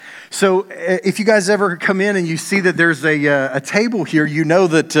So if you guys ever come in and you see that there's a table here, you know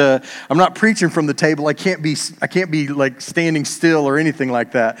that I'm not preaching from the table. I can't be like standing still or anything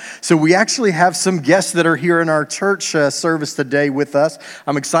like that. So we actually have some guests that are here in our church service today with us.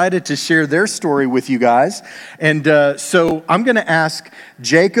 I'm excited to share their story with you guys. And so I'm going to ask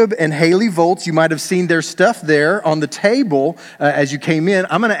Jacob and Hailee Voltz. You might have seen their stuff there on the table as you came in.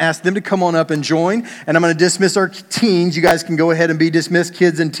 I'm going to ask them to come on up and join, and I'm going to dismiss our teens. You guys can go ahead and be dismissed,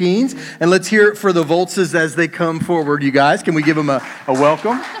 kids and teens. And let's hear it for the Voltzes as they come forward, you guys. Can we give them a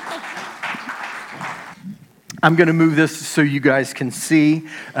welcome? I'm going to move this so you guys can see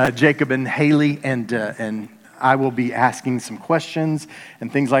Jacob and Hailee, and I will be asking some questions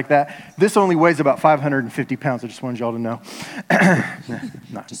and things like that. This only weighs about 550 pounds. I just wanted y'all to know.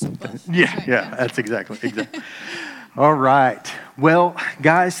 Yeah, that's exactly. All right. Well,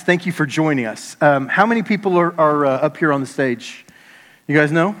 guys, thank you for joining us. How many people are up here on the stage? You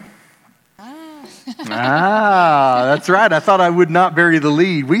guys know? That's right. I thought I would not bury the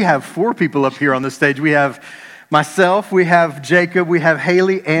lead. We have 4 people up here on the stage. We have myself, we have Jacob, we have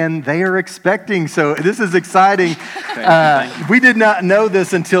Hailee, and they are expecting. So this is exciting. We did not know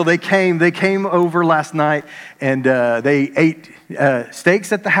this until they came. They came over last night, and they ate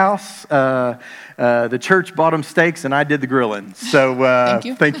steaks at the house. The church bought them steaks, and I did the grilling. So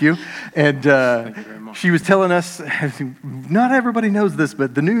thank you. And thank you very much. She was telling us, not everybody knows this,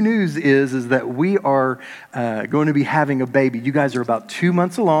 but the new news is that we are going to be having a baby. You guys are about 2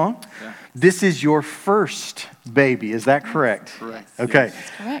 months along. Yeah. This is your first baby. Is that correct? Correct. Okay. That's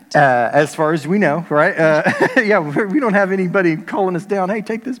correct. As far as we know, right? Yeah, we don't have anybody calling us down, hey,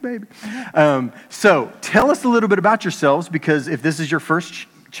 take this baby. So tell us a little bit about yourselves, because if this is your first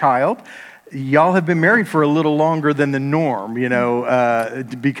child, y'all have been married for a little longer than the norm,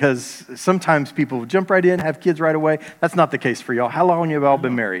 because sometimes people jump right in, have kids right away. That's not the case for y'all. How long have y'all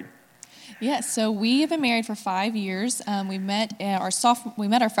been married? Yes, so we have been married for 5 years. We met our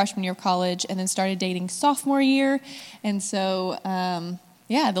freshman year of college, and then started dating sophomore year. And so,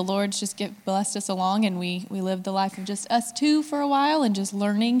 the Lord's just blessed us along, and we lived the life of just us two for a while, and just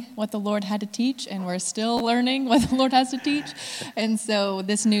learning what the Lord had to teach, and we're still learning what the Lord has to teach. And so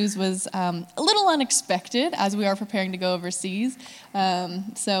this news was a little unexpected as we are preparing to go overseas.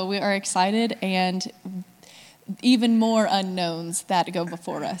 So we are excited, and even more unknowns that go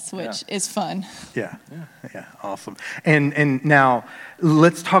before us, which is fun. Yeah, awesome. And now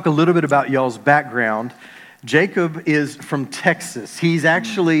let's talk a little bit about y'all's background. Jacob is from Texas. He's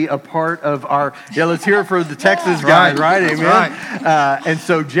actually a part of our, let's hear it for the Texas guys, right? Amen. Right. And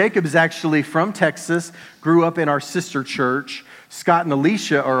so Jacob is actually from Texas, grew up in our sister church. Scott and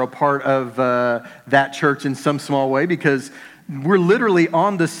Alicia are a part of that church in some small way, because we're literally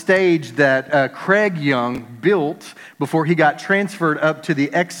on the stage that Craig Young built before he got transferred up to the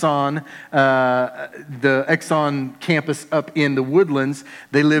Exxon campus up in the Woodlands.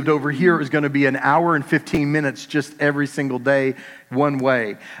 They lived over here. It was going to be an hour and 15 minutes just every single day, one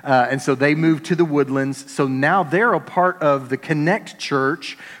way. And so they moved to the Woodlands. So now they're a part of the Connect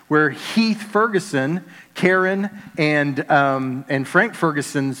Church, where Heath Ferguson, Karen, and Frank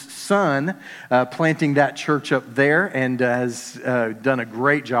Ferguson's son, planting that church up there, and has done a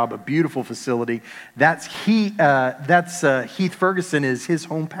great job, a beautiful facility. That's Heath Ferguson is his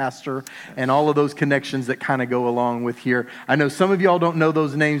home pastor, and all of those connections that kind of go along with here. I know some of y'all don't know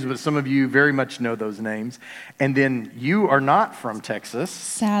those names, but some of you very much know those names. And then you are not from Texas.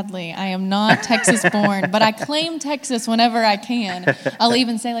 Sadly, I am not Texas born, but I claim Texas whenever I can. I'll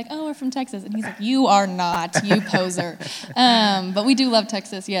even say we're from Texas. And he's like, you are not, you poser. But we do love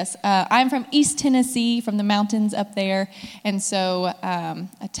Texas, yes. I'm from East Tennessee, from the mountains up there. And so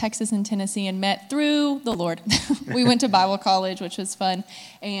Texas and Tennessee, and met through the Lord. We went to Bible college, which was fun.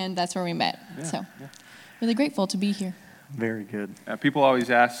 And that's where we met. Really grateful to be here. Very good. People always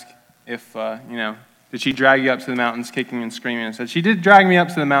ask if, did she drag you up to the mountains kicking and screaming? I said, she did drag me up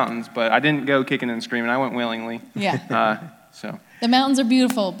to the mountains, but I didn't go kicking and screaming. I went willingly. Yeah. The mountains are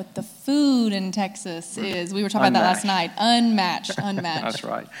beautiful, but the food in Texas is, we were talking about that last night, unmatched. That's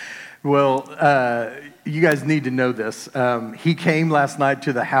right. Well, you guys need to know this. He came last night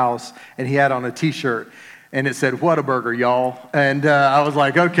to the house, and he had on a T-shirt, and it said, "Whataburger, y'all." And I was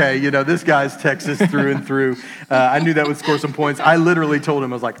like, okay, this guy's Texas through and through. I knew that would score some points. I literally told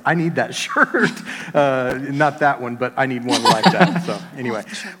him, I was like, I need that shirt. Not that one, but I need one like that. So anyway.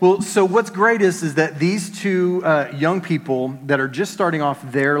 Well, so what's great is that these two young people that are just starting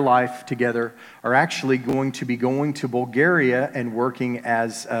off their life together are actually going to be going to Bulgaria and working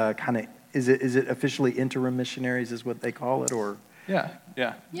as is it officially interim missionaries is what they call it, or? Yeah.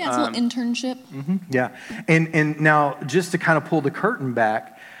 Yeah, it's a little internship. Mm-hmm. Yeah. And now, just to kind of pull the curtain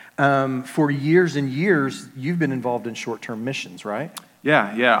back, for years and years, you've been involved in short-term missions, right?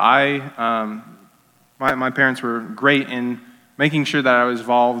 Yeah. My parents were great in making sure that I was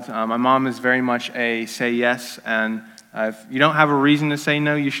involved. My mom is very much a say yes, and if you don't have a reason to say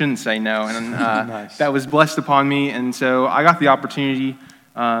no, you shouldn't say no. And Nice. that was blessed upon me. And so I got the opportunity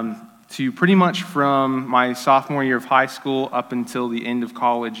to pretty much from my sophomore year of high school up until the end of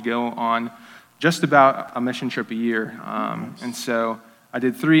college go on just about a mission trip a year. And so I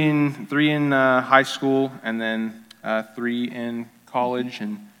did three in high school and then 3 in college.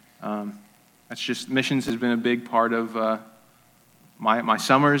 And that's just, missions has been a big part of my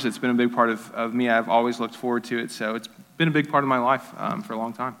summers. It's been a big part of me. I've always looked forward to it. So it's been a big part of my life for a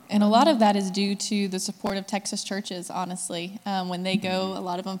long time. And a lot of that is due to the support of Texas churches, honestly. When they go, a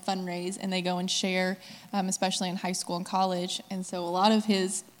lot of them fundraise and they go and share, especially in high school and college. And so a lot of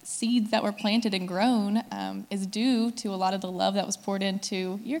his seeds that were planted and grown is due to a lot of the love that was poured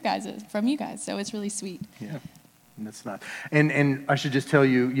into from you guys. So it's really sweet. Yeah. That's not, and I should just tell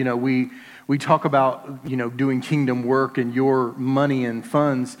you, we talk about, doing kingdom work and your money and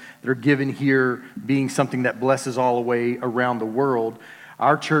funds that are given here being something that blesses all the way around the world.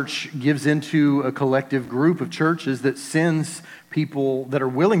 Our church gives into a collective group of churches that sends people that are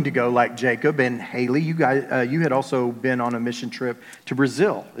willing to go, like Jacob and Hailee. You had also been on a mission trip to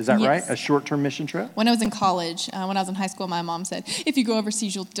Brazil. Is that right? A short-term mission trip? When I was in college, when I was in high school, my mom said, if you go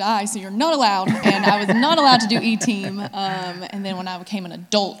overseas, you'll die, so you're not allowed. And I was not allowed to do E-team. And then when I became an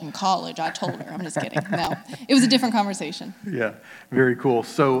adult in college, I told her. I'm just kidding. No, it was a different conversation. Yeah, very cool.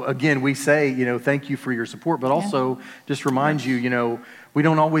 So again, we say, thank you for your support, but also just remind you, we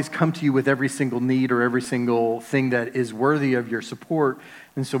don't always come to you with every single need or every single thing that is worthy of your support.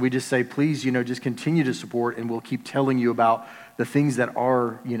 And so we just say, please, just continue to support, and we'll keep telling you about the things that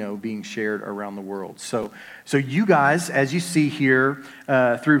are, being shared around the world. So you guys, as you see here,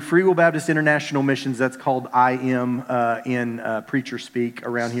 through Free Will Baptist International Missions, that's called IM in preacher speak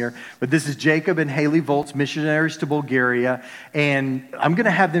around here. But this is Jacob and Hailee Voltz, Missionaries to Bulgaria. And I'm going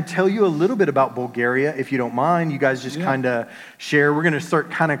to have them tell you a little bit about Bulgaria, if you don't mind. You guys just kind of share. We're going to start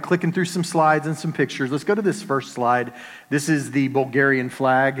kind of clicking through some slides and some pictures. Let's go to this first slide. This is the Bulgarian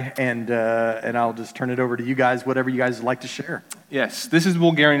flag, and I'll just turn it over to you guys, whatever you guys would like to share. Yes, this is the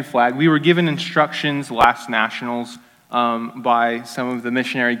Bulgarian flag. We were given instructions last Nationals by some of the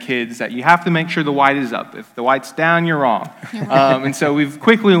missionary kids that you have to make sure the white is up. If the white's down, you're wrong. And so we've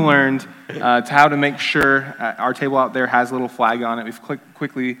quickly learned how to make sure our table out there has a little flag on it. We've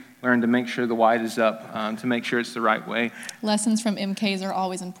quickly learned to make sure the white is up, to make sure it's the right way. Lessons from MKs are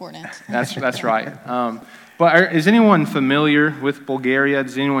always important. That's right. But is anyone familiar with Bulgaria?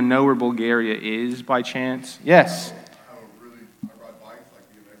 Does anyone know where Bulgaria is by chance? Yes. I ride bikes, like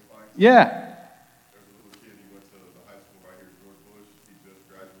BMX bikes. Yeah. There's a little kid, he went to the high school right here, George Bush. He just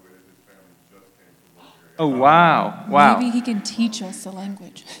graduated, his family just came to Bulgaria. Oh, wow. Maybe he can teach us the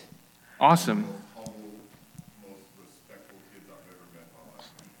language. Awesome. Most humble, most respectful kids I've ever met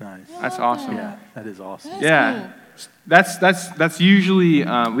in my life. Nice. That's awesome. Yeah, that is awesome. That's Yeah. cool. That's usually,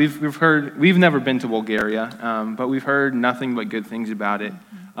 we've never been to Bulgaria, but we've heard nothing but good things about it.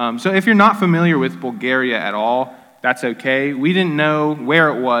 So if you're not familiar with Bulgaria at all, that's okay. We didn't know where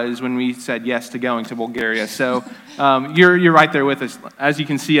it was when we said yes to going to Bulgaria. So you're right there with us. As you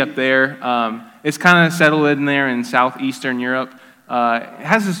can see up there, it's kind of settled in there in southeastern Europe.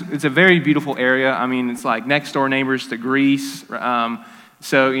 It's a very beautiful area. I mean, it's like next door neighbors to Greece.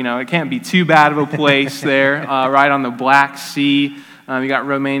 So, it can't be too bad of a place there, right on the Black Sea. You got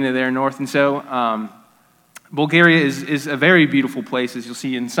Romania there north. And so Bulgaria is a very beautiful place, as you'll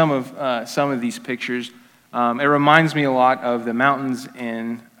see in some of these pictures. It reminds me a lot of the mountains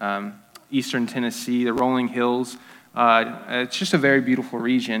in eastern Tennessee, the rolling hills. It's just a very beautiful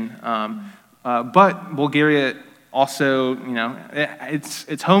region. But Bulgaria also,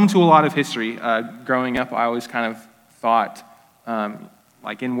 it's home to a lot of history. Growing up, I always kind of thought,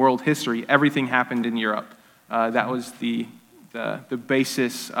 like in world history, everything happened in Europe. That was the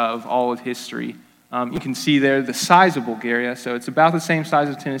basis of all of history. You can see there the size of Bulgaria. So it's about the same size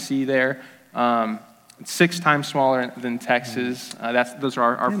as Tennessee there. It's 6 times smaller than Texas. Those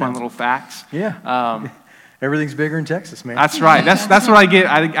are our fun little facts. Yeah. Everything's bigger in Texas, man. That's right. That's what I get.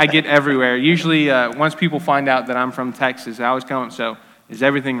 I get everywhere. Usually, once people find out that I'm from Texas, I always come up. So, is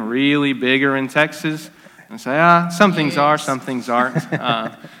everything really bigger in Texas? And say, some things are, some things aren't.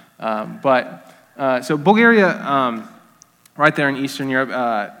 So Bulgaria, right there in Eastern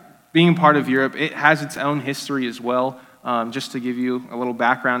Europe, being part of Europe, it has its own history as well. Just to give you a little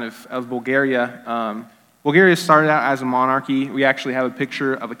background of Bulgaria, Bulgaria started out as a monarchy. We actually have a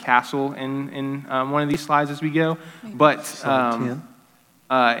picture of a castle in one of these slides as we go. But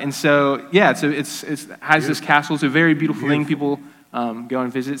And so, yeah, so it has this castle. It's a very beautiful thing. People go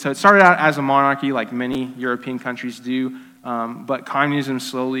and visit. So it started out as a monarchy, like many European countries do, but communism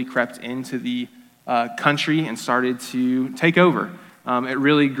slowly crept into the country and started to take over. It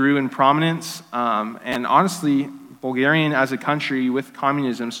really grew in prominence, and honestly, Bulgarian as a country with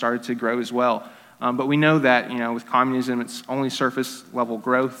communism started to grow as well. But we know that, with communism, it's only surface level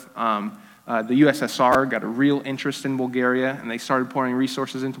growth. The USSR got a real interest in Bulgaria, and they started pouring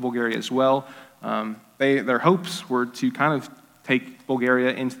resources into Bulgaria as well. Their hopes were to kind of take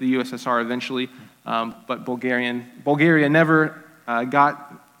Bulgaria into the USSR eventually, but Bulgaria never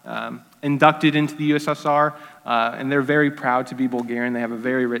got inducted into the USSR, and they're very proud to be Bulgarian. They have a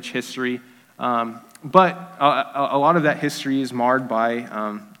very rich history, but a lot of that history is marred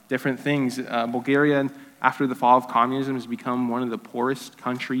by different things. Bulgaria, after the fall of communism, has become one of the poorest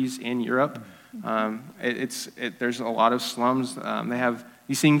countries in Europe. There's a lot of slums. They have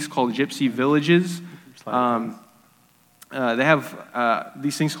these things called gypsy villages. They have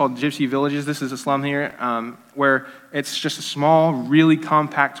these things called gypsy villages. This is a slum here where it's just a small, really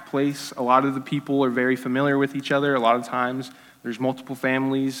compact place. A lot of the people are very familiar with each other. A lot of times there's multiple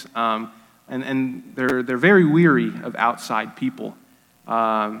families, and they're very weary of outside people.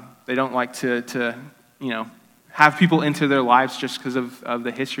 They don't like to have people enter their lives just because of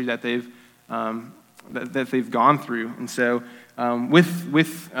the history that they've gone through. And so with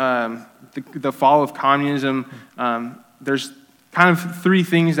the fall of communism, there's kind of three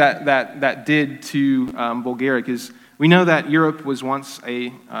things that did to Bulgaria, because we know that Europe was once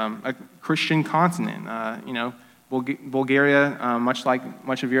a Christian continent. Bulgaria, much like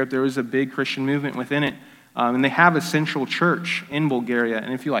much of Europe, there was a big Christian movement within it, and they have a central church in Bulgaria.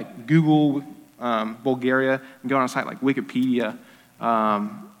 And if you Google Bulgaria and go on a site like Wikipedia,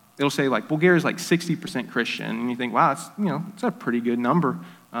 it'll say Bulgaria is 60% Christian, and you think, wow, it's a pretty good number.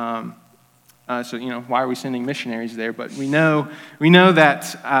 So why are we sending missionaries there? But we know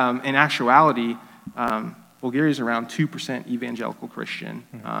that in actuality, Bulgaria is around 2% evangelical Christian.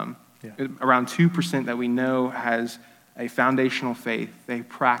 Around 2% that we know has a foundational faith. They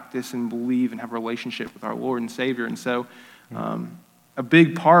practice and believe and have a relationship with our Lord and Savior. And so a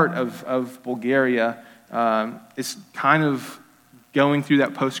big part of Bulgaria is kind of going through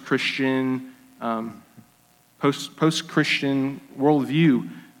that post-Christian worldview.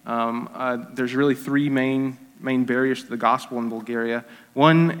 There's really three main barriers to the gospel in Bulgaria.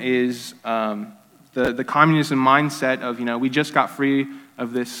 One is the communism mindset of, we just got free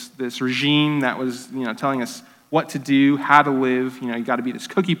of this regime that was, telling us what to do, how to live. You got to be this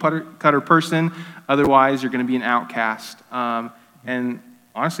cookie cutter person, otherwise you're going to be an outcast. And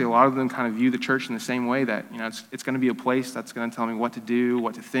honestly, a lot of them kind of view the church in the same way, that it's going to be a place that's going to tell me what to do,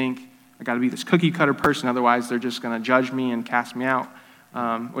 what to think. I got to be this cookie cutter person, otherwise they're just going to judge me and cast me out.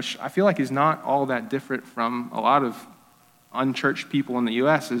 Which I feel like is not all that different from a lot of unchurched people in the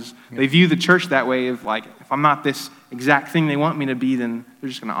U.S. They view the church that way of if I'm not this exact thing they want me to be, then they're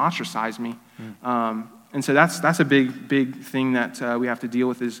just going to ostracize me. And so that's a big thing that we have to deal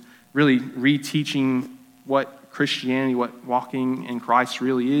with, is really reteaching what Christianity, what walking in Christ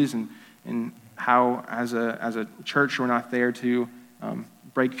really is, and how as a church we're not there to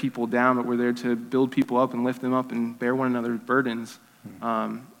break people down, but we're there to build people up and lift them up and bear one another's burdens.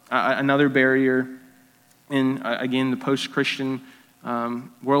 Another barrier in, again, the post-Christian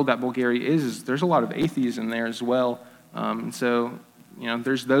world that Bulgaria is there's a lot of atheism there as well. And so,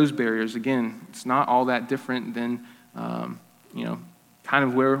 there's those barriers. Again, it's not all that different than, kind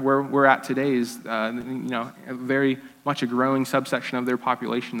of where we're at today is, very much a growing subsection of their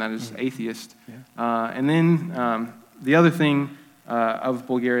population that is atheist. And then the other thing of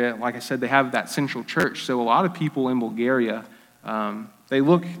Bulgaria, like I said, they have that central church. So a lot of people in Bulgaria, they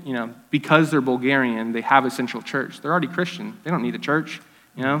look, because they're Bulgarian, they have a central church. They're already Christian. They don't need a church.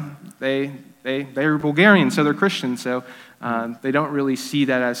 They're Bulgarian, so they're Christian. So they don't really see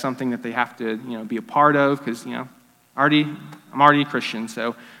that as something that they have to, be a part of, because, I'm already a Christian.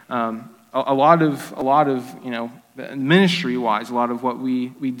 So a lot of ministry-wise, a lot of what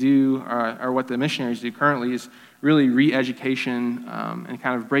we do, or what the missionaries do currently, is really re-education and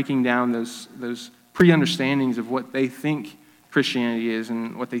kind of breaking down those pre-understandings of what they think Christianity is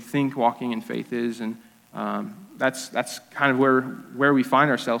and what they think walking in faith is. And that's kind of where we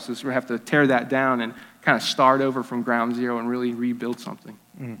find ourselves, is we have to tear that down and kind of start over from ground zero and really rebuild something.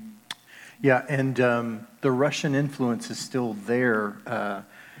 Yeah, and the Russian influence is still there.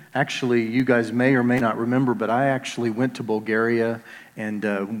 Actually, you guys may or may not remember, but I actually went to Bulgaria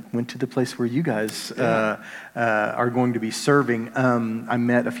went to the place where you guys are going to be serving. I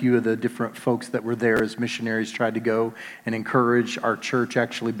met a few of the different folks that were there as missionaries, tried to go and encourage. Our church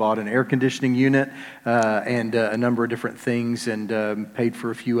actually bought an air conditioning unit and a number of different things, and paid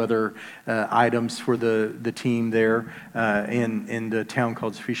for a few other items for the team there in the town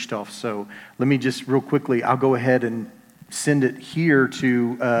called Fischdorf. So let me just real quickly, I'll go ahead and send it here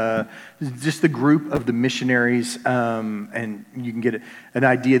to just the group of the missionaries, and you can get an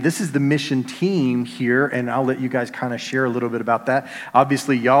idea. This is the mission team here, and I'll let you guys kind of share a little bit about that.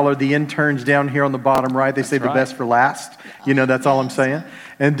 Obviously, y'all are the interns down here on the bottom right. They say the best for last. That's all I'm saying.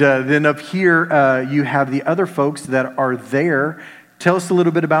 And then up here, you have the other folks that are there. Tell us a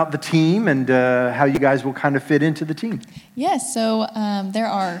little bit about the team and how you guys will kind of fit into the team. Yes, so there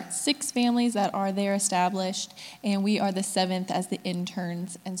are 6 families that are there established, and we are the 7th as the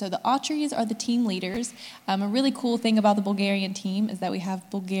interns. And so the Autries are the team leaders. A really cool thing about the Bulgarian team is that we have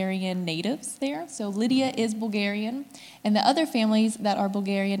Bulgarian natives there. So Lydia is Bulgarian, and the other families that are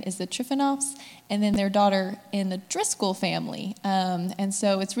Bulgarian is the Trifonovs, and then their daughter in the Driscoll family. And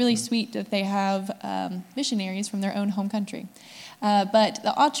so it's really sweet that they have missionaries from their own home country. But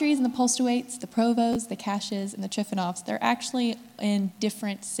the Autries and the Polstowaits, the Provos, the Cashes, and the Trifonovs, they're actually in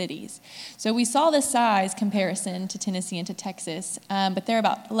different cities. So we saw the size comparison to Tennessee and to Texas, but there are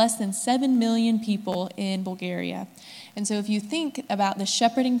about less than 7 million people in Bulgaria. And so if you think about the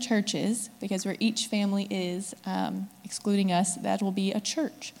shepherding churches, because where each family is, excluding us, that will be a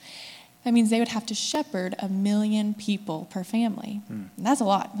church. That means they would have to shepherd 1 million people per family. And that's a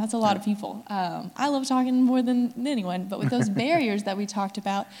lot. That's a lot of people. I love talking more than anyone, but with those barriers that we talked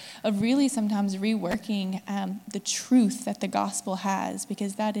about of really sometimes reworking the truth that the gospel has,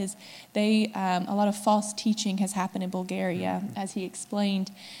 because that is, a lot of false teaching has happened in Bulgaria, as he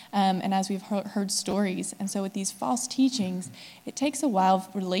explained, and as we've heard stories. And so with these false teachings, it takes a while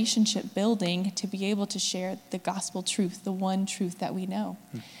of relationship building to be able to share the gospel truth, the one truth that we know.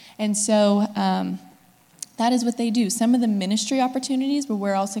 And so that is what they do. Some of the ministry opportunities where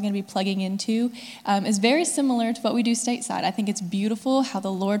we're also going to be plugging into is very similar to what we do stateside. I think it's beautiful how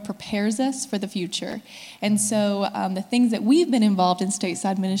the Lord prepares us for the future. And so the things that we've been involved in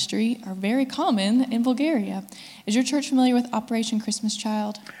stateside ministry are very common in Bulgaria. Is your church familiar with Operation Christmas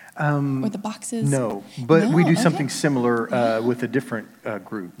Child? Or the boxes? No, but we do something similar with a different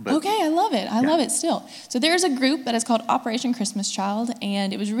group. But. Okay, I love it. I love it still. So there's a group that is called Operation Christmas Child,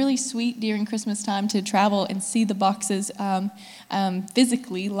 and it was really sweet during Christmas time to travel and see the boxes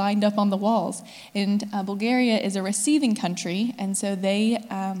physically lined up on the walls. And Bulgaria is a receiving country, and so they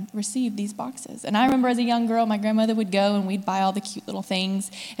receive these boxes. And I remember as a young girl, my grandmother would go and we'd buy all the cute little things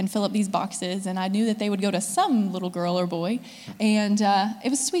and fill up these boxes, and I knew that they would go to some little girl or boy, and it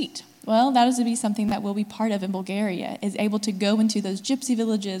was sweet. Well, that is to be something that we'll be part of in Bulgaria, is able to go into those gypsy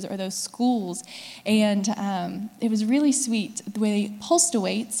villages or those schools. And it was really sweet. The way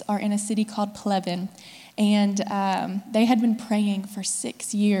Polstowaits are in a city called Plevin. And they had been praying for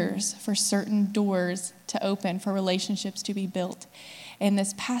 6 years for certain doors to open, for relationships to be built. And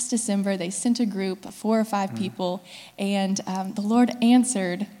this past December, they sent a group of 4 or 5 people, and the Lord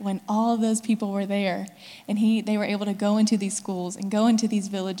answered when all of those people were there. And they were able to go into these schools and go into these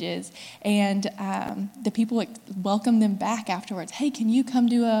villages, and the people welcomed them back afterwards. Hey, can you come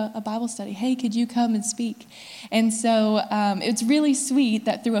do a Bible study? Hey, could you come and speak? And so it's really sweet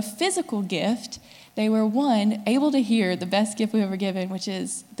that through a physical gift, they were, one, able to hear the best gift we've ever given, which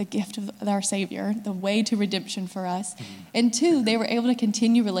is the gift of our Savior, the way to redemption for us. And 2, they were able to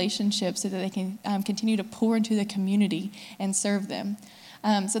continue relationships so that they can continue to pour into the community and serve them.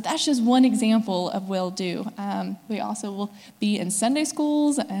 So that's just one example of we'll do. We also will be in Sunday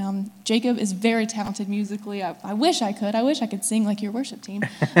schools. Jacob is very talented musically. I wish I could. I wish I could sing like your worship team.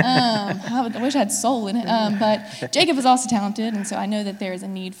 I wish I had soul in it. But Jacob is also talented, and so I know that there is a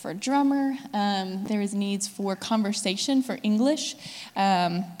need for a drummer. There is needs for conversation for English.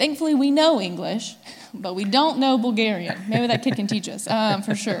 Thankfully, we know English, but we don't know Bulgarian. Maybe that kid can teach us,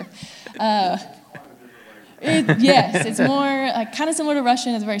 for sure. Yes, it's more kind of similar to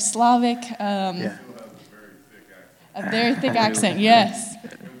Russian. It's very Slavic. A very thick accent, yes.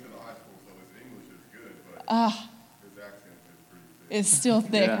 It's still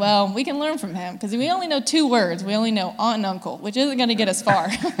thick. Yeah. Well, we can learn from him because we only know 2 words. We only know aunt and uncle, which isn't going to get us far.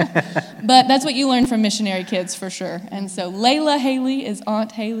 But that's what you learn from missionary kids for sure. And so Layla Hailee is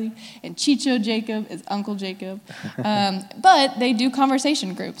Aunt Hailee, and Chicho Jacob is Uncle Jacob. But they do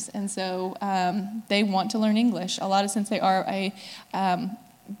conversation groups, and so they want to learn English. A lot of, since they are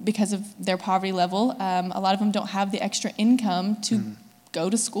because of their poverty level, a lot of them don't have the extra income to go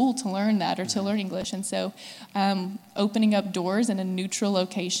to school to learn that or to learn English. And so opening up doors in a neutral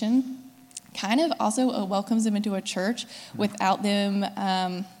location kind of also welcomes them into a church without them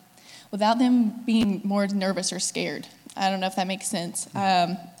being more nervous or scared. I don't know if that makes sense.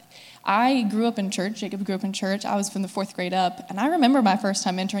 I grew up in church. Jacob grew up in church. I was from the 4th grade up. And I remember my first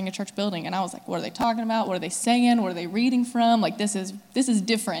time entering a church building. And I was like, what are they talking about? What are they saying? What are they reading from? Like, this is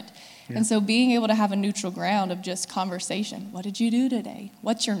different. Yeah. And so being able to have a neutral ground of just conversation. What did you do today?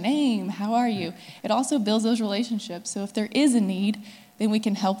 What's your name? How are you? It also builds those relationships. So if there is a need, then we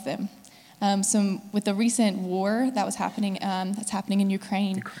can help them. So with the recent war that's happening in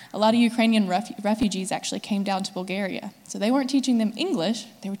Ukraine, a lot of Ukrainian refugees actually came down to Bulgaria. So they weren't teaching them English,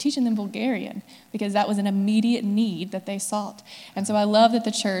 they were teaching them Bulgarian because that was an immediate need that they sought. And so I love that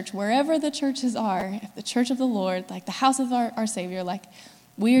the church, wherever the churches are, if the church of the Lord, like the house of our Savior, like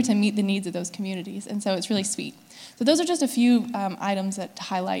we are to meet the needs of those communities. And so it's really sweet. So those are just a few items that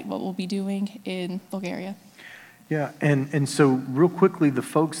highlight what we'll be doing in Bulgaria. Yeah, and so real quickly, the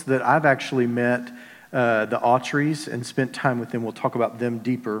folks that I've actually met, the Autreys, and spent time with them, we'll talk about them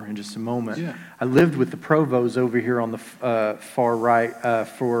deeper in just a moment. Yeah. I lived with the Provos over here on the far right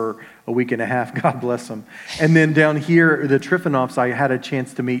for a week and a half, God bless them. And then down here, the Trifonoffs, I had a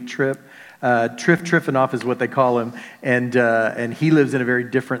chance to meet Trip. Trifonoff is what they call him, and he lives in a very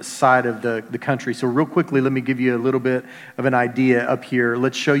different side of the country. So real quickly, let me give you a little bit of an idea up here.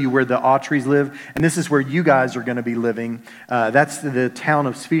 Let's show you where the Autreys live, and this is where you guys are going to be living. That's the town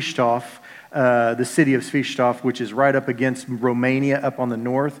of Svištov, the city of Svištov, which is right up against Romania up on the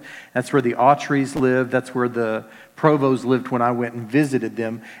north. That's where the Autreys live. That's where the Provos lived when I went and visited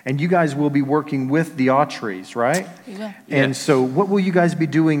them. And you guys will be working with the Autreys, right? We will. And so what will you guys be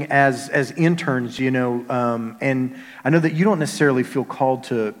doing as interns, and I know that you don't necessarily feel called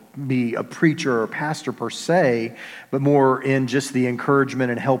to be a preacher or a pastor per se, but more in just the encouragement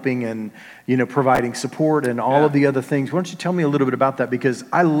and helping and, providing support and all of the other things. Why don't you tell me a little bit about that? Because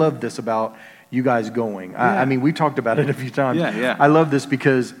I love this about you guys going. I mean, we talked about it a few times. Yeah. I love this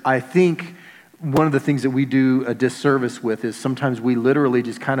because I think one of the things that we do a disservice with is sometimes we literally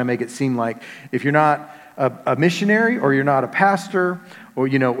just kind of make it seem like if you're not a missionary or you're not a pastor or,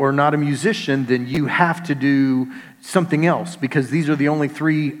 or not a musician, then you have to do something else because these are the only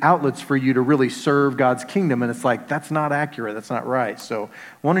 3 outlets for you to really serve God's kingdom. And it's like, that's not accurate. That's not right. So I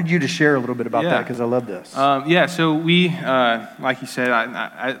wanted you to share a little bit about that because I love this. So we, like you said,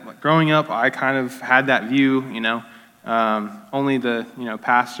 I growing up, I kind of had that view, only the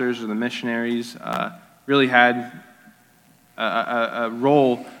pastors or the missionaries really had a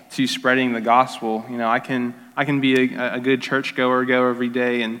role to spreading the gospel. I can be a good churchgoer, go every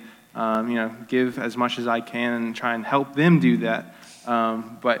day and give as much as I can and try and help them do that.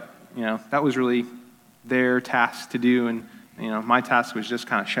 But that was really their task to do, and my task was just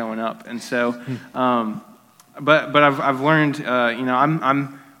kind of showing up. And so, but I've learned,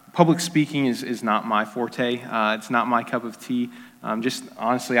 I'm public speaking is not my forte. It's not my cup of tea. Just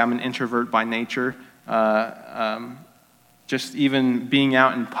honestly, I'm an introvert by nature. Just even being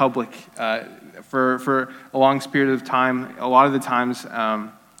out in public for a long period of time, a lot of the times,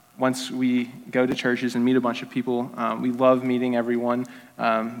 once we go to churches and meet a bunch of people, we love meeting everyone,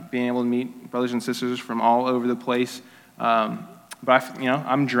 being able to meet brothers and sisters from all over the place. But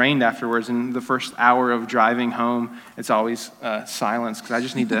I'm drained afterwards. And the first hour of driving home, it's always silence because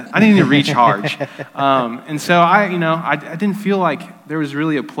I need to recharge. And so I didn't feel like there was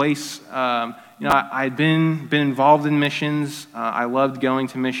really a place. I'd been involved in missions. I loved going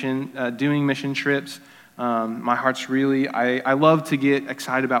to doing mission trips. My heart's really, I love to get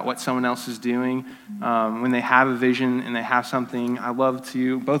excited about what someone else is doing. When they have a vision and they have something,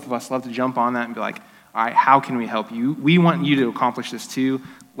 both of us love to jump on that and be like, all right, how can we help you? We want you to accomplish this too.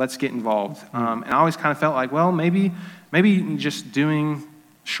 Let's get involved. And I always kind of felt like, well, maybe just doing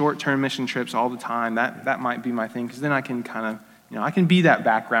short-term mission trips all the time, that might be my thing, because then I can kind of, I can be that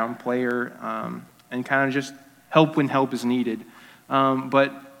background player and kind of just help when help is needed.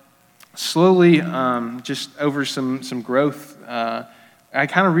 But slowly, just over some growth, I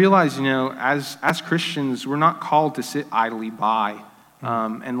kind of realized, as Christians, we're not called to sit idly by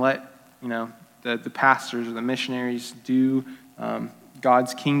and let, the pastors or the missionaries do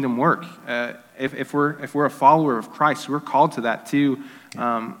God's kingdom work. If we're a follower of Christ, we're called to that too.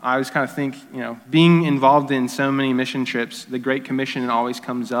 I always kind of think, being involved in so many mission trips, the Great Commission always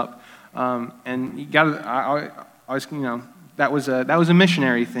comes up, and you got to. I always, that was a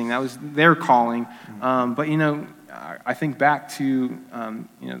missionary thing. That was their calling. But I think back to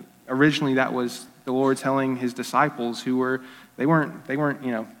originally that was the Lord telling his disciples who were they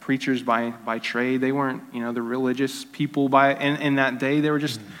weren't preachers by trade. They weren't the religious people in that day. They were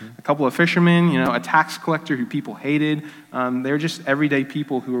just a couple of fishermen, a tax collector who people hated. They were just everyday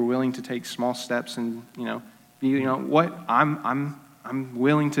people who were willing to take small steps and be what I'm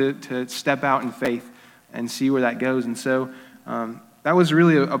willing to step out in faith and see where that goes. And so that was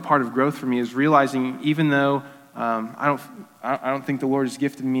really a part of growth for me, is realizing even though I don't think the Lord has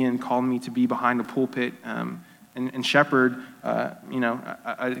gifted me and called me to be behind a pulpit and shepherd,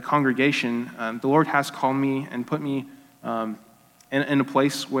 a congregation. The Lord has called me and put me in a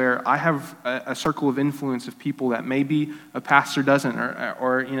place where I have a circle of influence of people that maybe a pastor doesn't,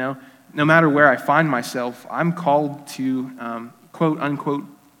 or no matter where I find myself, I'm called to quote unquote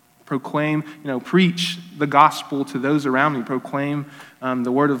proclaim, preach the gospel to those around me, proclaim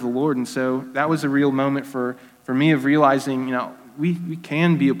the word of the Lord. And so that was a real moment for me of realizing, we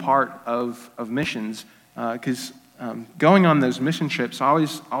can be a part of missions. Because going on those mission trips,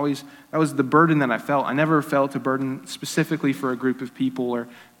 always that was the burden that I felt. I never felt a burden specifically for a group of people, or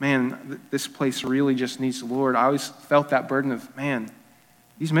this place really just needs the Lord. I always felt that burden of,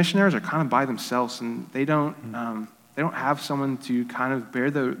 these missionaries are kind of by themselves, and they don't have someone to kind of bear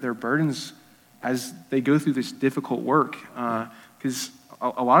their burdens as they go through this difficult work. Because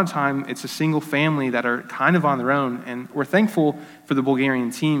a lot of time it's a single family that are kind of on their own, and we're thankful for the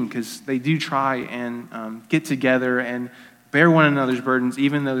Bulgarian team because they do try and get together and bear one another's burdens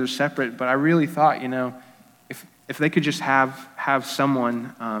even though they're separate. But I really thought, if they could just have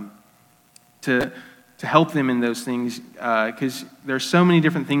someone to help them in those things, because there's so many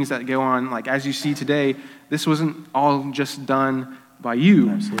different things that go on. Like as you see today, this wasn't all just done by you.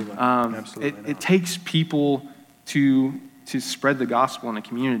 Absolutely. Absolutely it takes people to spread the gospel in a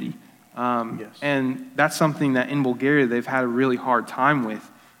community. Yes. And that's something that in Bulgaria they've had a really hard time with,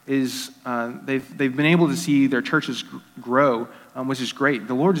 is they've been able to see their churches grow, which is great.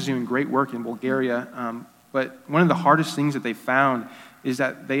 The Lord is doing great work in Bulgaria, but one of the hardest things that they found is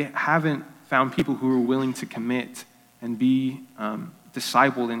that they haven't found people who are willing to commit and be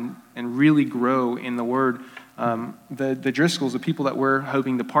discipled and really grow in the Word. The Driscolls, the people that we're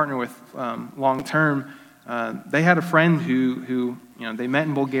hoping to partner with long term, they had a friend who they met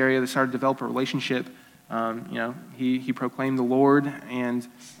in Bulgaria. They started to develop a relationship. He proclaimed the Lord, and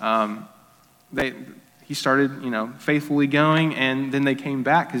he started faithfully going. And then they came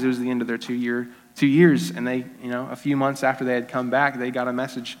back because it was the end of their 2 years. And they a few months after they had come back, they got a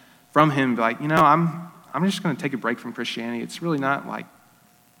message from him like, I'm just going to take a break from Christianity. It's really not like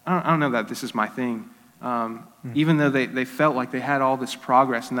I don't know that this is my thing. Even though they felt like they had all this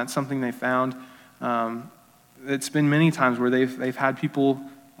progress, and that's something they found. It's been many times where they've had people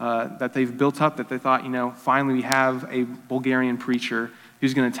that they've built up that they thought, finally we have a Bulgarian preacher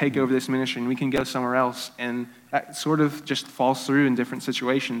who's going to take over this ministry and we can go somewhere else. And that sort of just falls through in different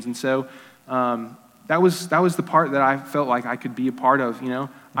situations. And so that was the part that I felt like I could be a part of.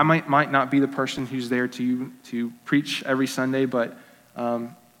 I might not be the person who's there to preach every Sunday, but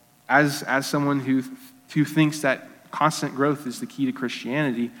as someone who thinks that constant growth is the key to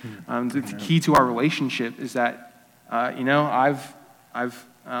Christianity. The key to our relationship is that, I've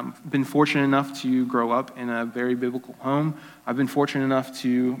been fortunate enough to grow up in a very biblical home. I've been fortunate enough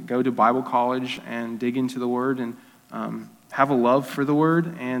to go to Bible college and dig into the Word and have a love for the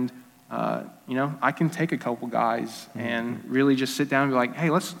Word. And, I can take a couple guys and really just sit down and be like, hey,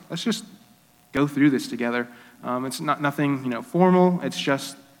 let's just go through this together. It's nothing, formal. It's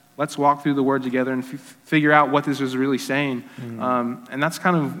just, let's walk through the Word together and figure out what this is really saying. And that's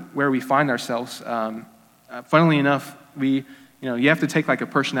kind of where we find ourselves. Funnily enough, you have to take like a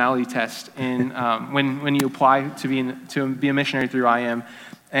personality test when you apply to be a missionary through IM.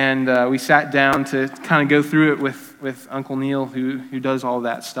 And we sat down to kind of go through it with Uncle Neil, who does all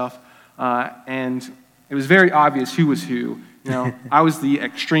that stuff. And it was very obvious who was who. I was the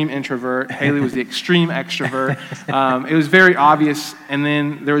extreme introvert. Hailee was the extreme extrovert. It was very obvious. And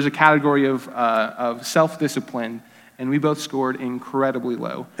then there was a category of self-discipline, and we both scored incredibly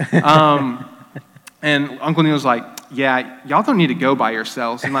low. And Uncle Neil was like, yeah, y'all don't need to go by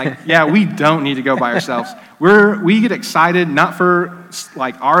yourselves. And like, yeah, we don't need to go by ourselves. We get excited not for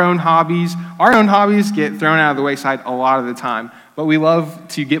like our own hobbies. Our own hobbies get thrown out of the wayside a lot of the time. But we love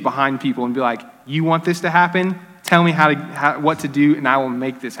to get behind people and be like, you want this to happen? Tell me what to do, and I will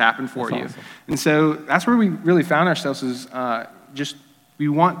make this happen for you. Awesome. And so that's where we really found ourselves is we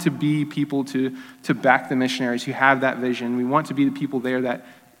want to be people to back the missionaries who have that vision. We want to be the people there that,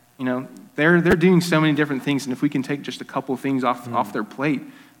 they're doing so many different things, and if we can take just a couple of things off their plate,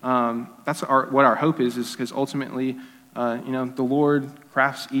 that's what our hope is because ultimately, the Lord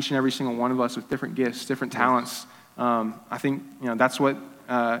crafts each and every single one of us with different gifts, different talents, I think that's what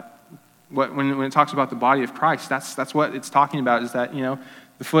when it talks about the body of Christ, that's what it's talking about, is that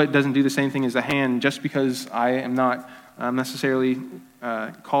the foot doesn't do the same thing as the hand. Just because I am not necessarily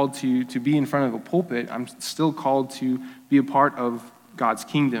called to be in front of a pulpit, I'm still called to be a part of God's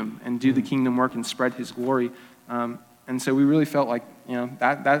kingdom and do the kingdom work and spread His glory. And so we really felt like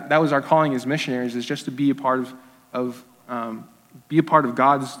that was our calling as missionaries, is just to be a part of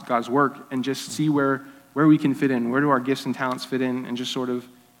God's work, and just see where we can fit in, where do our gifts and talents fit in, and just sort of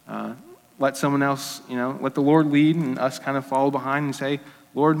let someone else, let the Lord lead, and us kind of follow behind and say,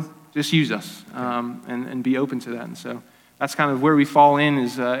 Lord, just use us, and be open to that. And so that's kind of where we fall in.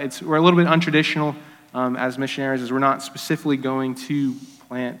 We're a little bit untraditional as missionaries, as we're not specifically going to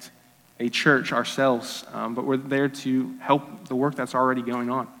plant a church ourselves, but we're there to help the work that's already going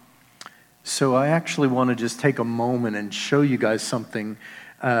on. So I actually want to just take a moment and show you guys something,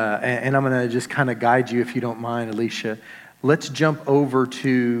 and I'm going to just kind of guide you, if you don't mind, Alicia. Let's jump over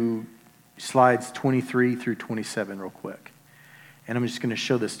to slides 23 through 27 real quick. And I'm just going to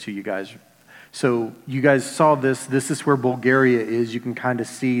show this to you guys. So you guys saw this. This is where Bulgaria is. You can kind of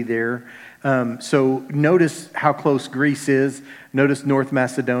see there. So notice how close Greece is. Notice North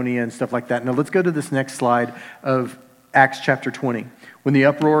Macedonia and stuff like that. Now let's go to this next slide of Acts chapter 20. When the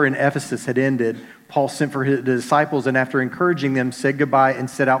uproar in Ephesus had ended, Paul sent for the disciples, and after encouraging them, said goodbye and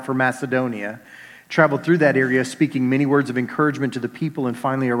set out for Macedonia. Traveled through that area, speaking many words of encouragement to the people, and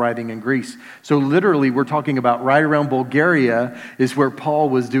finally arriving in Greece. So literally, we're talking about right around Bulgaria is where Paul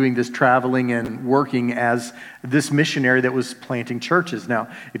was doing this traveling and working as this missionary that was planting churches. Now,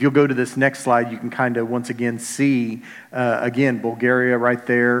 if you'll go to this next slide, you can kind of once again see, Bulgaria right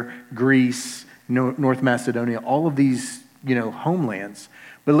there, Greece, North Macedonia, all of these, homelands.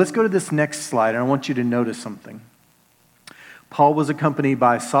 But let's go to this next slide, and I want you to notice something. Paul was accompanied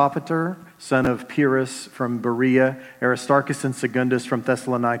by Sopater, son of Pyrrhus from Berea, Aristarchus and Secundus from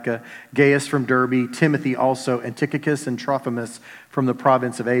Thessalonica, Gaius from Derbe, Timothy also, and Tychicus and Trophimus from the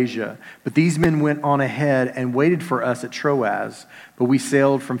province of Asia. But these men went on ahead and waited for us at Troas. But we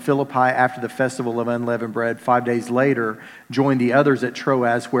sailed from Philippi after the festival of unleavened bread. 5 days later, joined the others at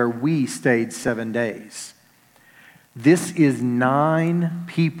Troas, where we stayed 7 days. This is 9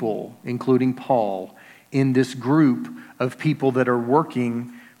 people, including Paul, in this group of people that are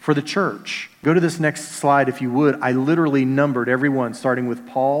working for the church. Go to this next slide if you would. I literally numbered everyone, starting with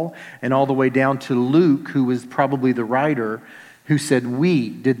Paul and all the way down to Luke, who was probably the writer, who said, we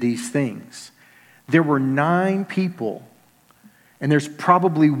did these things. There were 9 people, and there's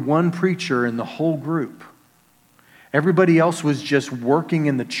probably one preacher in the whole group. Everybody else was just working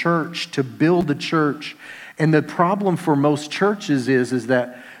in the church to build the church. And the problem for most churches is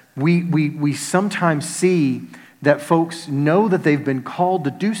that we sometimes see that folks know that they've been called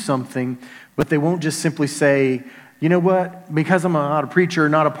to do something, but they won't just simply say, you know what, because I'm not a preacher,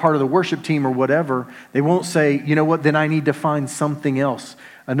 not a part of the worship team or whatever, they won't say, you know what, then I need to find something else,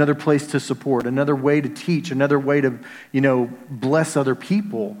 another place to support, another way to teach, another way to, bless other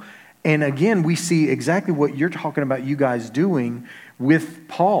people. And again, we see exactly what you're talking about you guys doing with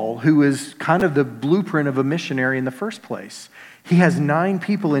Paul, who is kind of the blueprint of a missionary in the first place. He has 9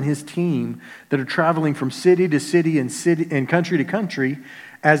 people in his team that are traveling from city to city and country to country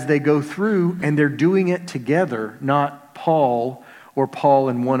as they go through, and they're doing it together, not Paul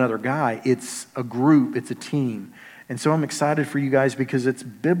and one other guy. It's a group, it's a team. And so I'm excited for you guys because it's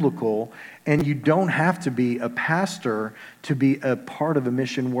biblical, and you don't have to be a pastor to be a part of a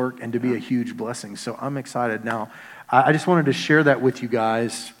mission work and to be a huge blessing. So I'm excited. Now, I just wanted to share that with you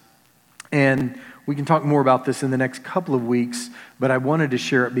guys, and we can talk more about this in the next couple of weeks, but I wanted to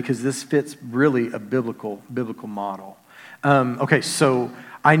share it because this fits really a biblical model. Okay, so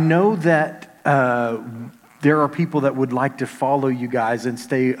I know that there are people that would like to follow you guys and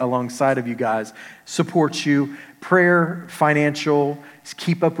stay alongside of you guys, support you, prayer, financial,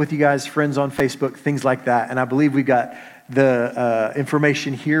 keep up with you guys, friends on Facebook, things like that. And I believe we got the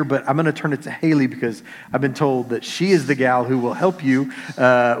information here, but I'm going to turn it to Hailee because I've been told that she is the gal who will help you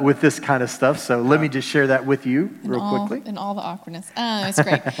with this kind of stuff. So let me just share that with you real quickly. And all the awkwardness. It's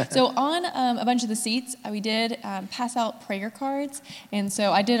great. So on a bunch of the seats, we did pass out prayer cards. And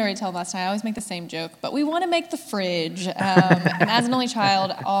so I did already tell them last night, I always make the same joke, but we want to make the fridge. And as an only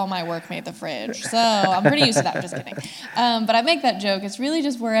child, all my work made the fridge. So I'm pretty used to that. Just kidding. But I make that joke. It's really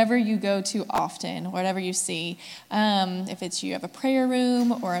just wherever you go to often, whatever you see. If it's you have a prayer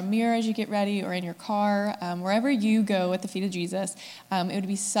room or a mirror as you get ready or in your car, wherever you go at the feet of Jesus, it would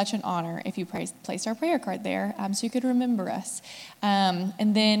be such an honor if you placed our prayer card there so you could remember us.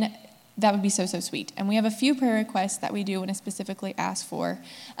 And then that would be so, so sweet. And we have a few prayer requests that we do want to specifically ask for.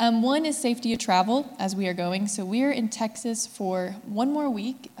 One is safety of travel as we are going. So we're in Texas for one more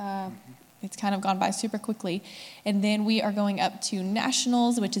week. It's kind of gone by super quickly. And then we are going up to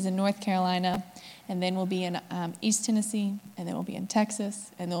Nationals, which is in North Carolina. And then we'll be in East Tennessee. And then we'll be in Texas.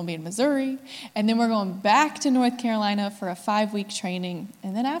 And then we'll be in Missouri. And then we're going back to North Carolina for a 5-week training.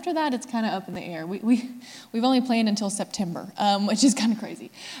 And then after that, it's kind of up in the air. We've only planned until September, which is kind of crazy.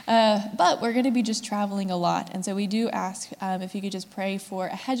 But we're going to be just traveling a lot. And so we do ask if you could just pray for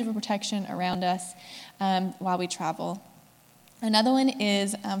a hedge of protection around us while we travel. Another one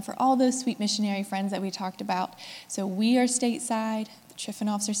is for all those sweet missionary friends that we talked about. So we are stateside, the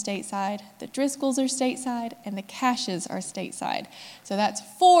Triffenoffs are stateside, the Driscolls are stateside, and the Cashes are stateside. So that's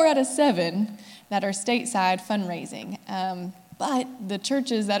 4 out of 7 that are stateside fundraising. But the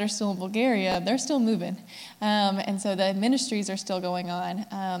churches that are still in Bulgaria, they're still moving. And so the ministries are still going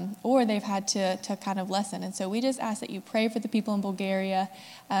on, or they've had to kind of lessen. And so we just ask that you pray for the people in Bulgaria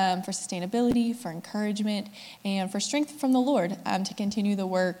for sustainability, for encouragement, and for strength from the Lord to continue the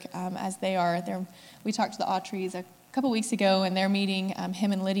work as they are. We talked to the Autries a couple weeks ago, and they're meeting,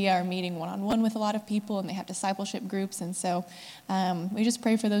 him and Lydia are meeting one-on-one with a lot of people, and they have discipleship groups. And so we just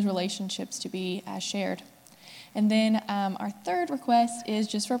pray for those relationships to be shared. And then our third request is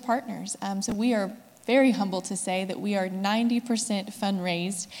just for partners. So we are very humble to say that we are 90%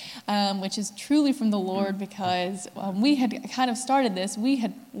 fundraised, which is truly from the Lord, because we had kind of started this.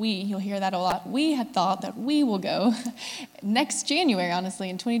 You'll hear that a lot. We had thought that we will go next January, honestly,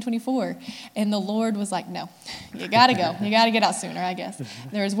 in 2024. And the Lord was like, no, you got to go. You got to get out sooner, I guess.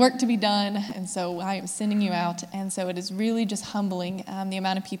 There is work to be done, and so I am sending you out. And so it is really just humbling the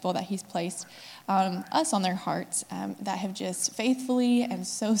amount of people that he's placed us on their hearts that have just faithfully and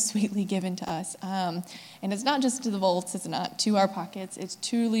so sweetly given to us. And it's not just to the Voltz, it's not to our pockets, it's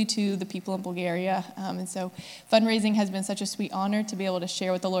truly to the people in Bulgaria. And so fundraising has been such a sweet honor to be able to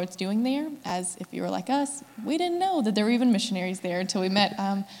share what the Lord's doing there. As if you were like us, we didn't know that there were even missionaries there until we met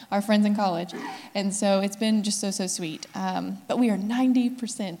our friends in college. And so it's been just so, so sweet. But we are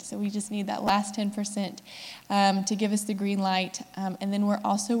 90%, so we just need that last 10% to give us the green light. And then we're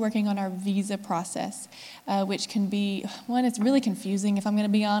also working on our visa process, which can be, it's really confusing, if I'm going to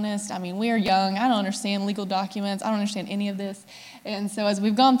be honest. I mean, we are young. I don't understand legal documents. I don't understand any of this. And so as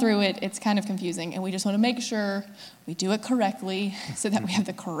we've gone through it, it's kind of confusing. And we just want to make sure we do it correctly so that we have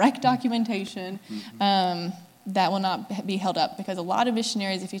the correct documentation that will not be held up. Because a lot of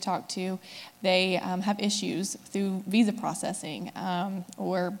missionaries, if you talk to, they have issues through visa processing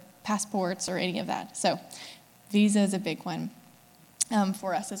or passports or any of that. So visa is a big one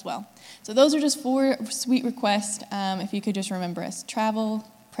for us as well. So those are just 4 sweet requests. If you could just remember us: travel,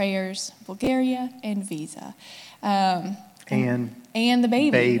 prayers, Bulgaria, and visa. And the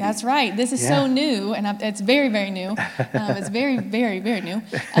baby. That's right. This is so new, and it's very, very new. It's very, very, very new.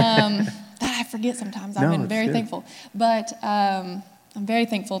 That I forget sometimes. I've been very thankful. But I'm very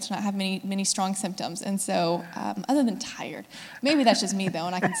thankful to not have many strong symptoms. And so, other than tired, maybe that's just me, though,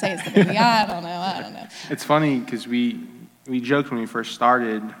 and I can say it's the baby. I don't know. It's funny because we joked when we first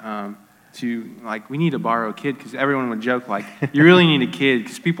started we need to borrow a kid, because everyone would joke, like, you really need a kid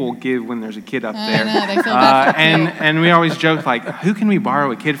because people will give when there's a kid up there. I know, they feel bad for you. And we always joke, like, who can we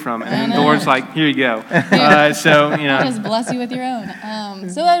borrow a kid from? And the Lord's like, here you go. So, you know. I'll just bless you with your own.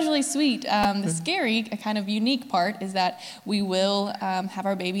 So that was really sweet. The scary, kind of unique part is that we will have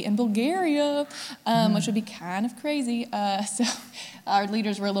our baby in Bulgaria, which would be kind of crazy. So our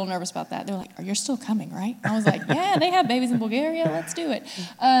leaders were a little nervous about that. They were like, you're still coming, right? I was like, yeah, they have babies in Bulgaria. Let's do it.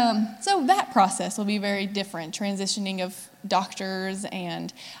 So that process will be very different, transitioning of doctors,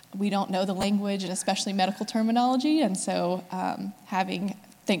 and we don't know the language, and especially medical terminology. And so having,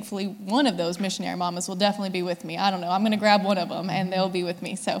 thankfully, one of those missionary mamas will definitely be with me. I don't know. I'm going to grab one of them, and they'll be with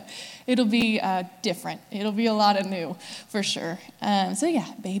me. So it'll be different. It'll be a lot of new, for sure. So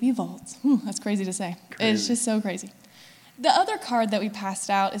yeah, baby Voltz. That's crazy to say. Crazy. It's just so crazy. The other card that we passed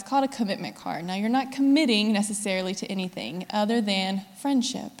out is called a commitment card. Now, you're not committing necessarily to anything other than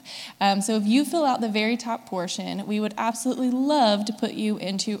friendship. So if you fill out the very top portion, we would absolutely love to put you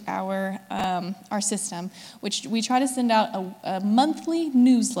into our system, which we try to send out a monthly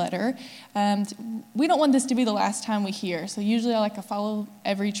newsletter. We don't want this to be the last time we hear. So usually I like to follow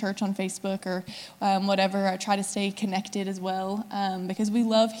every church on Facebook or whatever. I try to stay connected as well because we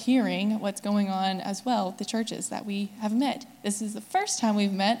love hearing what's going on as well, the churches that we have met. This is the first time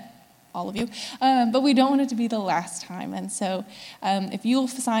we've met, all of you, but we don't want it to be the last time. And so if you'll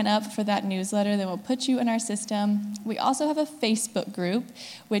sign up for that newsletter, then we'll put you in our system. We also have a Facebook group,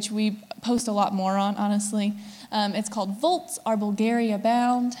 which we post a lot more on, honestly. It's called Voltz, Our Bulgaria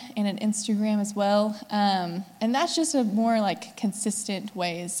Bound, and an Instagram as well. And that's just a more like consistent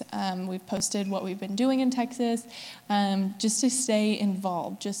ways. We've posted what we've been doing in Texas, just to stay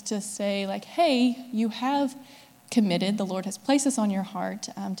involved, just to say like, hey, you have committed, the Lord has placed us on your heart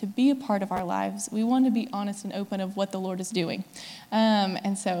to be a part of our lives. We want to be honest and open of what the Lord is doing.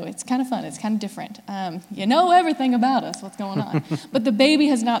 And so it's kind of fun. It's kind of different. You know everything about us, what's going on. But the baby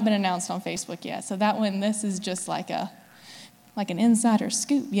has not been announced on Facebook yet. So that one, this is just like an insider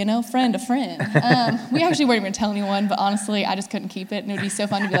scoop, friend to friend. We actually weren't even telling anyone, but honestly, I just couldn't keep it. And it would be so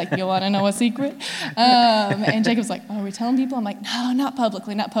fun to be like, you want to know a secret? And Jacob's like, oh, are we telling people? I'm like, no, not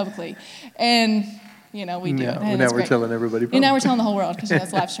publicly. And we do it. And now we're telling everybody. And now we're telling the whole world because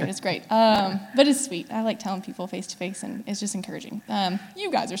that's live stream. It's great. But it's sweet. I like telling people face to face, and it's just encouraging.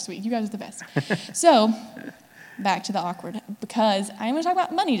 You guys are sweet. You guys are the best. So back to the awkward, because I'm going to talk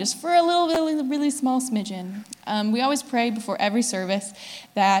about money just for a little bit, really small smidgen. We always pray before every service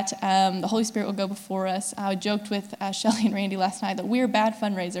that the Holy Spirit will go before us. I joked with Shelly and Randy last night that we're bad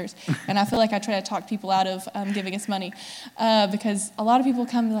fundraisers, and I feel like I try to talk people out of giving us money because a lot of people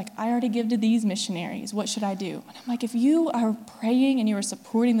come like, I already give to these missionaries. What should I do? And I'm like, if you are praying and you are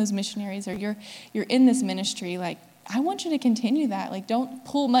supporting those missionaries, or you're in this ministry, like, I want you to continue that. Like, don't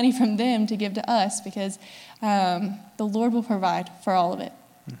pull money from them to give to us, because the Lord will provide for all of it.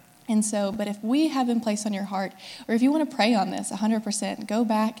 And so, but if we have been placed on your heart, or if you want to pray on this 100%, go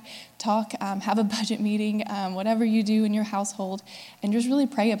back, talk, have a budget meeting, whatever you do in your household, and just really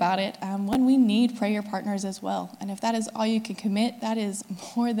pray about it. When we need prayer partners as well. And if that is all you can commit, that is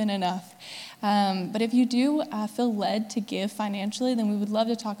more than enough. But if you do feel led to give financially, then we would love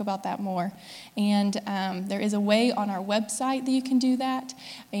to talk about that more. And there is a way on our website that you can do that.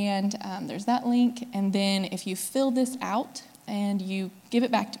 And there's that link. And then if you fill this out, and you give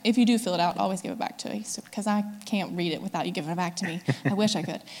it back, if you do fill it out, always give it back to me, because I can't read it without you giving it back to me. I wish I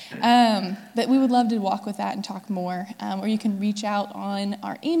could. But we would love to walk with that and talk more. Or you can reach out on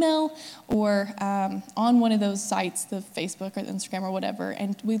our email, or on one of those sites, the Facebook or the Instagram or whatever,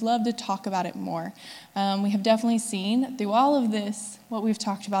 and we'd love to talk about it more. We have definitely seen through all of this, what we've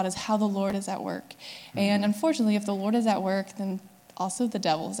talked about is how the Lord is at work. And unfortunately, if the Lord is at work, then also the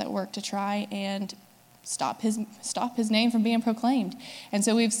devil is at work to try and stop his name from being proclaimed. And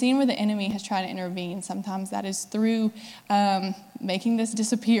so we've seen where the enemy has tried to intervene. Sometimes that is through making this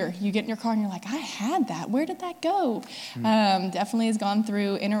disappear. You get in your car and you're like, I had that. Where did that go? Definitely has gone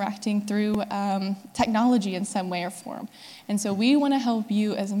through interacting through technology in some way or form. And so we want to help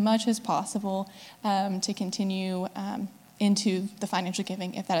you as much as possible to continue into the financial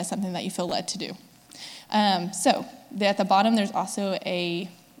giving, if that is something that you feel led to do. So at the bottom, there's also a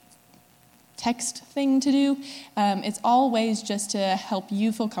text thing to do. It's all ways just to help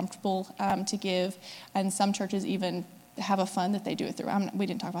you feel comfortable to give, and some churches even have a fund that they do it through. We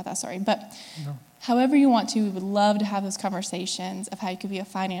didn't talk about that, sorry. But however you want to, we would love to have those conversations of how you could be a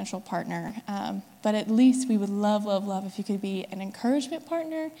financial partner. But at least we would love if you could be an encouragement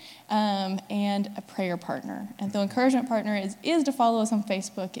partner and a prayer partner. And the encouragement partner is to follow us on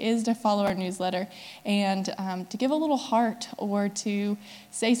Facebook, is to follow our newsletter, and to give a little heart, or to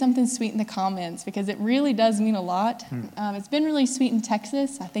say something sweet in the comments, because it really does mean a lot. It's been really sweet in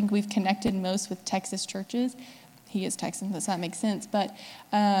Texas. I think we've connected most with Texas churches. He is Texan, so that makes sense. But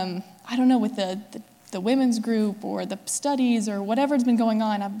I don't know, with the women's group or the studies or whatever's been going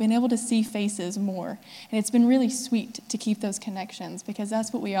on, I've been able to see faces more. And it's been really sweet to keep those connections, because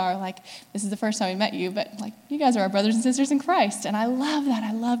that's what we are. Like, this is the first time we met you, but like, you guys are our brothers and sisters in Christ. And I love that.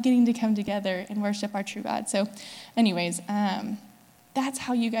 I love getting to come together and worship our true God. So anyways, that's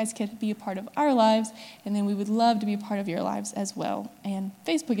how you guys could be a part of our lives. And then we would love to be a part of your lives as well. And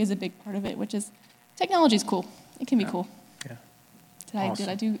Facebook is a big part of it, which is, technology is cool. It can be cool. Yeah.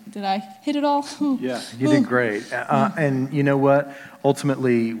 Awesome. Did I hit it all? Yeah. You did great. And you know what?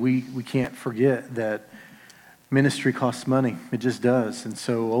 Ultimately, we can't forget that ministry costs money. It just does. And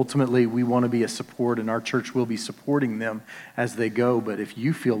so ultimately, we want to be a support, and our church will be supporting them as they go. But if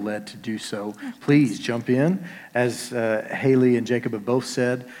you feel led to do so, please jump in. As Hailee and Jacob have both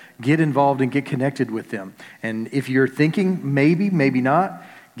said, get involved and get connected with them. And if you're thinking maybe not,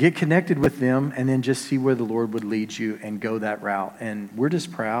 get connected with them, and then just see where the Lord would lead you and go that route. And we're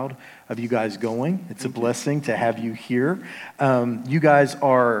just proud of you guys going. It's a blessing to have you here. You guys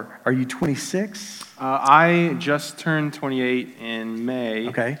are you 26? I just turned 28 in May.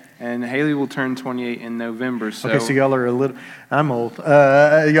 Okay. And Hailee will turn 28 in November. So, Okay, so y'all are a little, I'm old.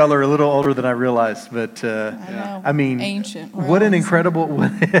 Y'all are a little older than I realized, but know. I mean, Ancient what an worlds. incredible,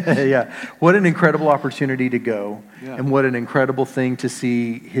 what an incredible opportunity to go. Yeah. And what an incredible thing to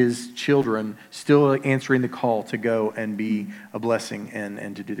see his children still answering the call to go and be a blessing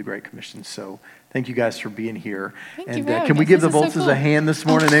and to do the Great Commission. So thank you guys for being here. Thank you and for having can we us. give This the is so Voltzes cool. a hand this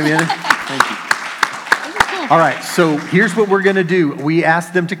morning? Amen. thank you. All right, so here's what we're going to do. We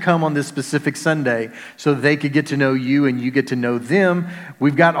asked them to come on this specific Sunday so they could get to know you and you get to know them.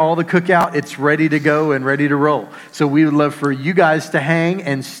 We've got all the cookout. It's ready to go and ready to roll. So we would love for you guys to hang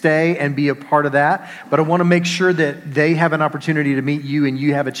and stay and be a part of that. But I want to make sure that they have an opportunity to meet you and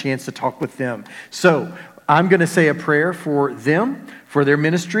you have a chance to talk with them. So I'm going to say a prayer for them, for their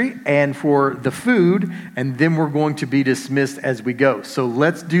ministry, and for the food, and then we're going to be dismissed as we go. So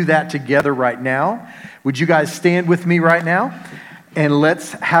let's do that together right now. Would you guys stand with me right now? And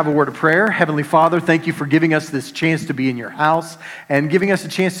let's have a word of prayer. Heavenly Father, thank you for giving us this chance to be in your house and giving us a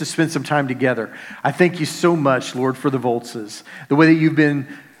chance to spend some time together. I thank you so much, Lord, for the Voltzes, the way that you've been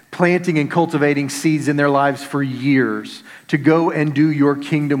planting and cultivating seeds in their lives for years to go and do your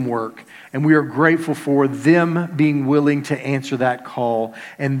kingdom work. And we are grateful for them being willing to answer that call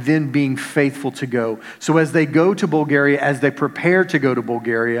and then being faithful to go. So as they go to Bulgaria, as they prepare to go to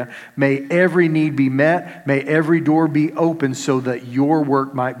Bulgaria, may every need be met. May every door be open so that your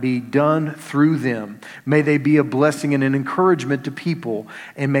work might be done through them. May they be a blessing and an encouragement to people.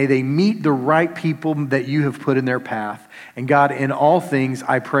 And may they meet the right people that you have put in their path. And God, in all things,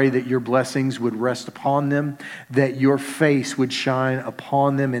 I pray that your blessings would rest upon them, that your face would shine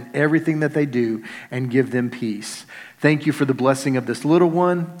upon them in everything that they do, and give them peace. Thank you for the blessing of this little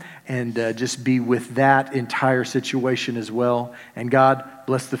one, and just be with that entire situation as well. And God,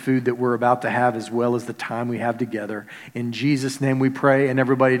 bless the food that we're about to have as well as the time we have together. In Jesus' name we pray, and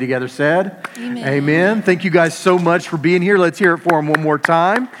everybody together said, Amen. Amen. Thank you guys so much for being here. Let's hear it for them one more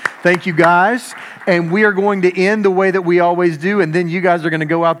time. Thank you guys. And we are going to end the way that we always do, and then you guys are going to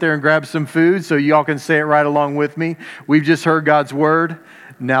go out there and grab some food so y'all can say it right along with me. We've just heard God's word.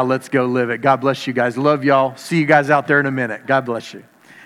 Now let's go live it. God bless you guys. Love y'all. See you guys out there in a minute. God bless you.